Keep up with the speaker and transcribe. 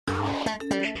Hello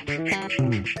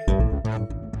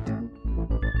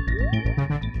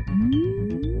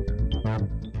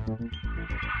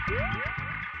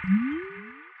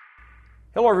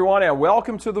everyone and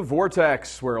welcome to The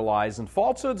Vortex, where lies and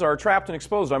falsehoods are trapped and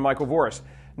exposed. I'm Michael Voris.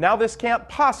 Now this can't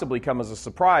possibly come as a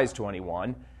surprise to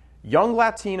anyone. Young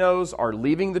Latinos are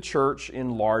leaving the church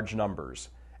in large numbers.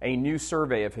 A new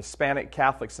survey of Hispanic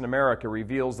Catholics in America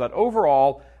reveals that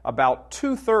overall about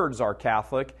 2/3 are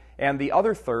Catholic and the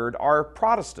other third are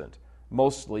Protestant,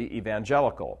 mostly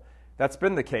evangelical. That's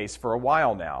been the case for a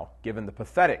while now, given the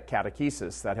pathetic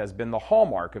catechesis that has been the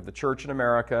hallmark of the church in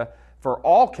America for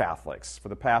all Catholics for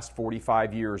the past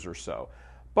 45 years or so.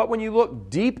 But when you look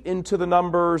deep into the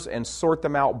numbers and sort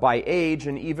them out by age,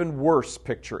 an even worse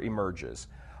picture emerges.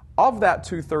 Of that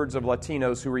 2/3 of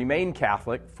Latinos who remain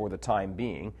Catholic for the time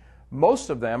being, most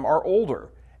of them are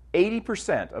older.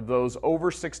 80% of those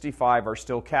over 65 are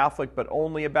still Catholic, but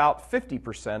only about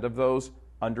 50% of those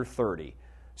under 30.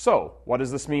 So, what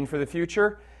does this mean for the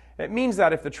future? It means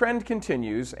that if the trend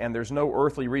continues, and there's no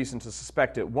earthly reason to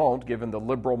suspect it won't, given the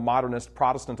liberal, modernist,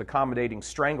 Protestant accommodating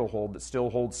stranglehold that still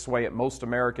holds sway at most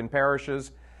American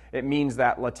parishes, it means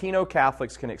that Latino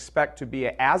Catholics can expect to be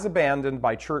as abandoned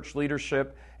by church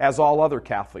leadership as all other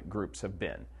Catholic groups have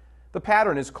been. The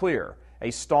pattern is clear. A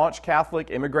staunch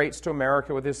Catholic immigrates to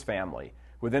America with his family.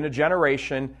 Within a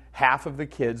generation, half of the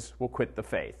kids will quit the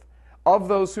faith. Of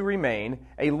those who remain,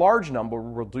 a large number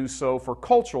will do so for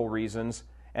cultural reasons,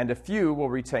 and a few will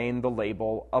retain the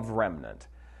label of remnant.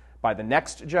 By the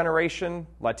next generation,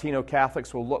 Latino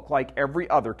Catholics will look like every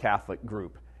other Catholic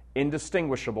group,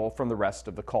 indistinguishable from the rest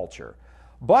of the culture.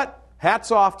 But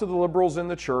hats off to the liberals in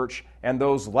the church and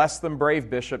those less than brave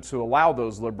bishops who allow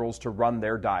those liberals to run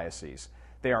their dioceses.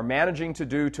 They are managing to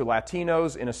do to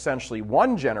Latinos in essentially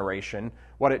one generation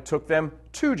what it took them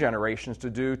 2 generations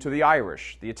to do to the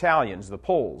Irish, the Italians, the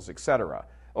Poles, etc.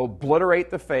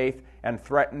 Obliterate the faith and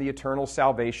threaten the eternal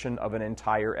salvation of an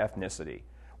entire ethnicity.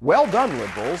 Well done,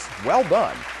 liberals, well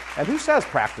done. And who says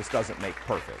practice doesn't make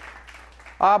perfect?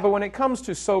 But when it comes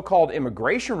to so-called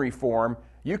immigration reform,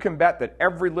 you can bet that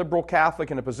every liberal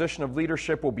Catholic in a position of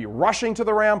leadership will be rushing to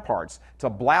the ramparts to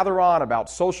blather on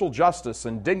about social justice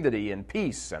and dignity and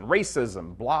peace and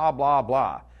racism, blah, blah,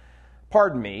 blah.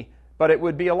 Pardon me, but it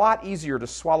would be a lot easier to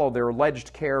swallow their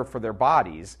alleged care for their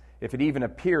bodies if it even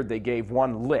appeared they gave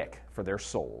one lick for their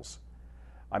souls.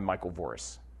 I'm Michael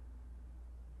Voris.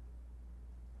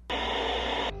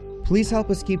 Please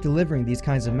help us keep delivering these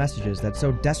kinds of messages that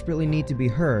so desperately need to be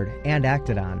heard and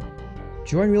acted on.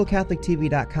 Join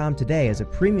RealCatholicTV.com today as a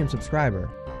premium subscriber.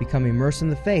 Become immersed in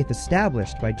the faith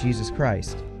established by Jesus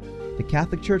Christ. The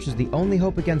Catholic Church is the only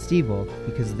hope against evil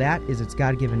because that is its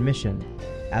God-given mission.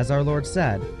 As our Lord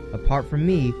said, apart from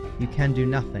me, you can do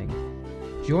nothing.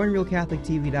 Join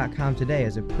RealCatholicTV.com today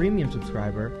as a premium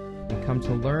subscriber and come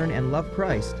to learn and love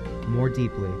Christ more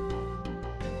deeply.